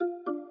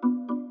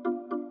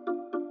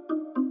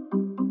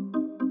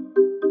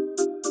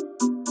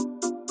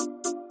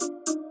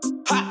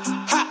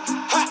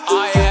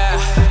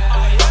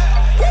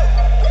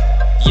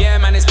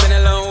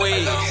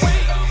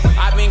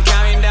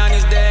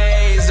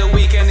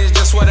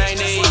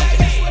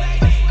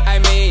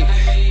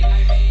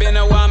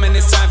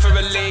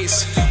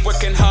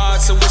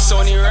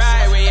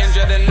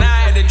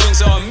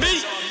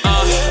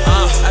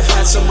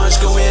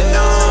going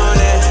on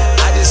and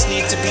I just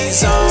need to be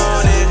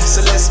zoning.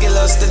 So let's get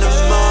lost in the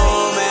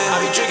moment.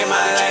 I'll be drinking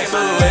my life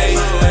away,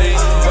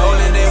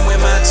 rolling in with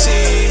my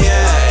team,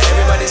 yeah.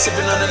 Everybody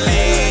sipping on the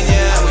lean,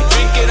 yeah. We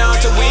drink it on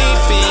till we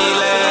feel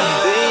it.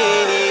 They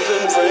ain't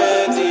even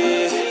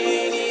ready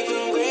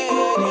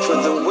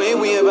for the way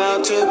we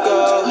about to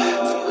go.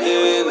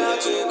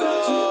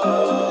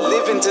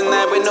 Living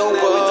tonight with no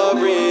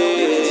worries.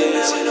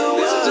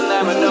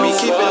 We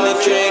keeping the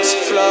drinks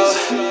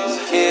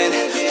flowing,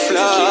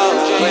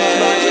 flowing.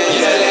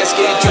 Yeah, let's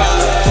get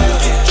drunk.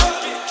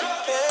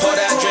 Pour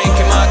that drink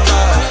in my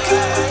cup.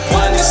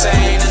 One, this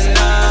ain't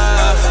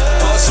enough.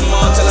 Pour some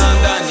more till I'm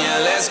done. Yeah,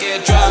 let's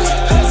get drunk.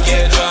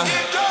 Get drunk.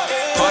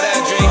 Pour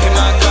that drink in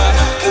my cup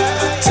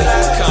till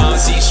I can't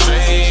see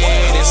straight.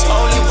 It's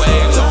only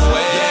waves on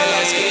waves. Yeah,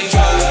 let's get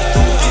drunk.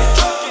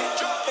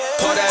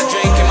 Pour that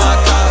drink in my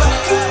cup.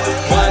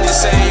 One,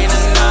 this ain't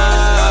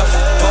enough.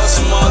 Pour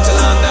some more till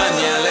I'm done.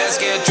 Yeah, let's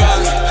get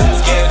drunk.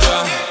 Get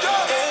drunk.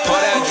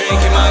 Pour that drink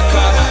in my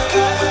cup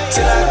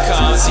till I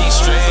can't see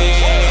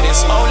straight.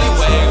 It's only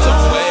waves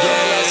on waves.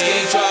 Yeah, let's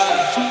get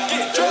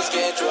drunk. Let's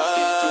get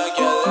drunk.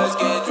 Yeah, let's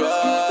get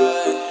drunk.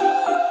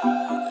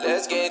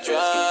 Let's get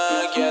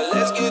drunk. Yeah,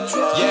 let's get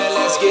drunk. Yeah,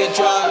 let's get drunk. Let's get drunk. Yeah, let's get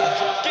drunk.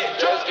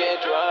 Let's get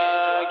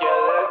drunk.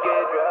 Yeah, let's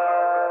get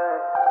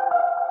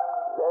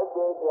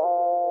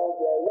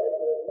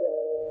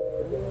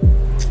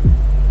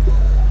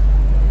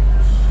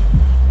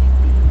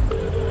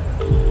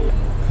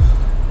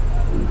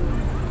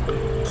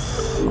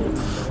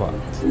Fuck.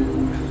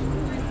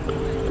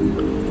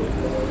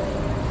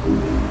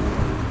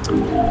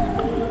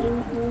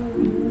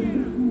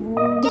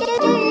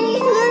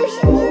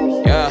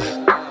 Yeah,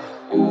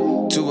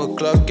 2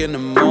 o'clock in the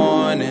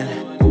morning.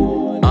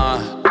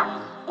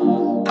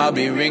 I'll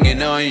be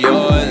ringing on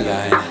your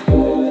line.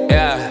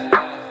 Yeah,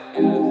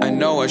 I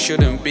know I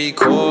shouldn't be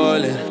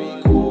calling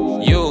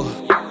you,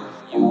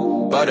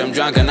 but I'm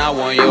drunk and I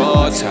want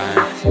your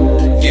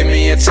time. Give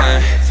me your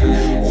time.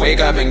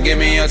 Wake up and give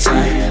me your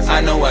time. I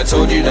know I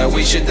told you that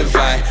we should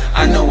divide.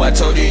 I know I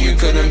told you you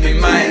couldn't be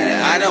mine.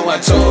 I know I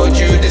told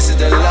you this is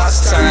the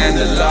last time.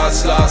 The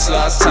last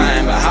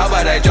time. But how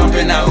about I jump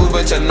in that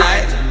Uber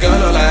tonight? Girl,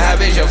 all I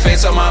have is your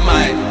face on my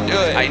mind. Do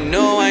it. I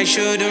know I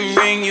shouldn't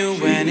ring you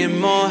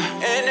anymore,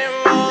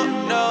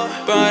 no.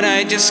 But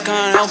I just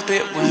can't help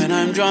it when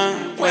I'm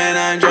drunk,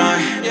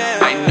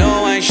 yeah. I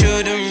know I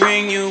shouldn't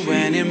ring you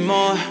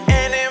anymore,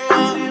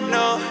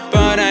 no.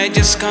 But I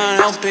just can't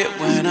help it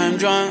when I'm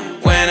drunk,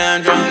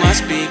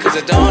 must be cause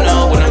I don't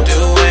know what I'm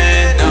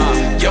doing,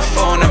 no. Your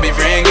phone will be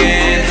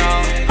ringing,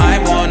 I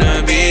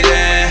wanna be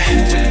there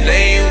to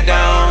lay you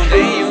down,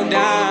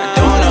 I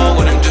don't know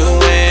what I'm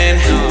doing,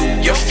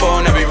 your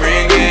phone will be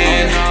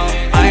ringing,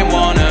 I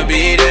wanna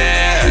be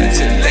there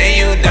to lay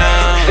you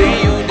down,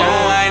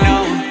 oh I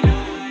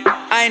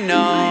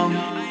know,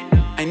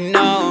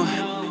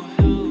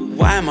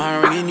 why am I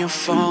ringing your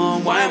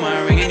phone, oh I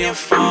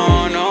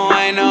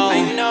know,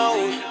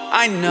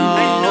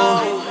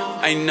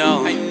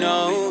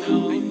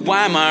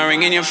 why am I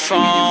ringing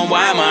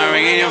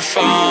your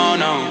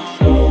phone,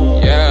 oh.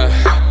 Yeah,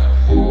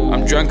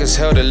 I'm drunk as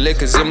hell, the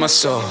liquor's in my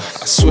soul.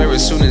 I swear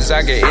as soon as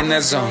I get in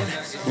that zone,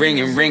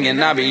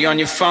 ringing, I'll be on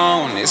your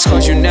phone. It's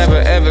cause you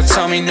never ever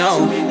tell me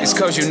no. It's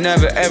cause you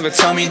never ever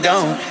tell me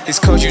don't. It's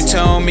cause you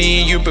tell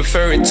me you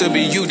prefer it to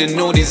be you than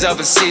all these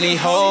other silly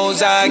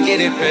hoes. I get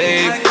it,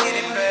 babe.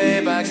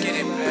 But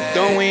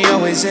don't we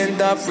always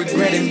end up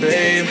regretting,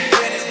 babe?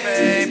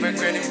 And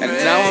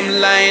now I'm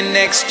lying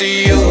next to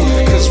you,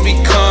 cause we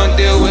can't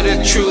deal with the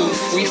truth.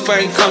 We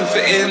find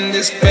comfort in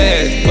this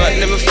bed, but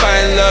never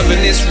find love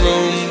in this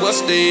room.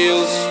 What's the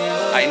use?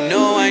 I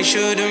know I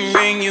shouldn't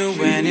ring you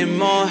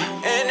anymore,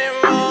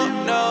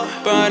 no.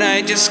 But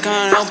I just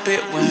can't help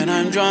it when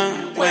I'm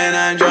drunk,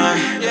 yeah.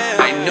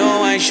 I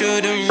know I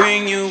shouldn't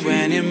ring you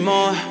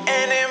anymore,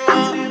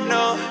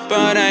 no.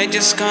 But I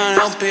just can't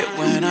help it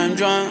when I'm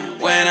drunk,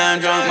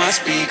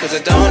 must be cause I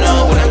don't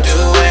know what I'm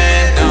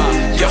doing, no.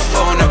 Your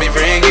phone will be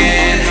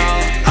ringing,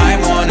 I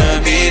wanna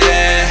be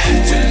there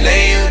to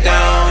lay you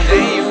down, I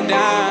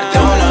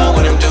don't know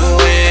what I'm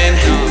doing,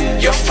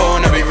 your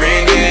phone will be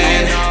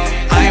ringing,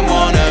 I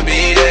wanna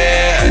be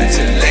there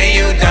to lay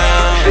you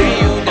down,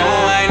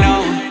 oh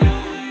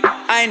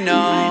I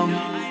know,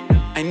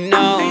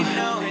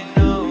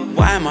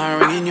 why am I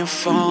ringing your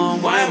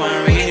phone, oh I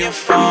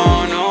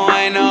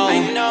know,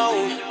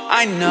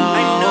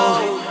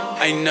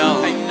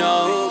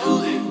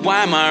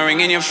 why am I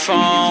ringing your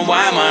phone,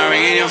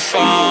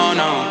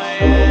 oh.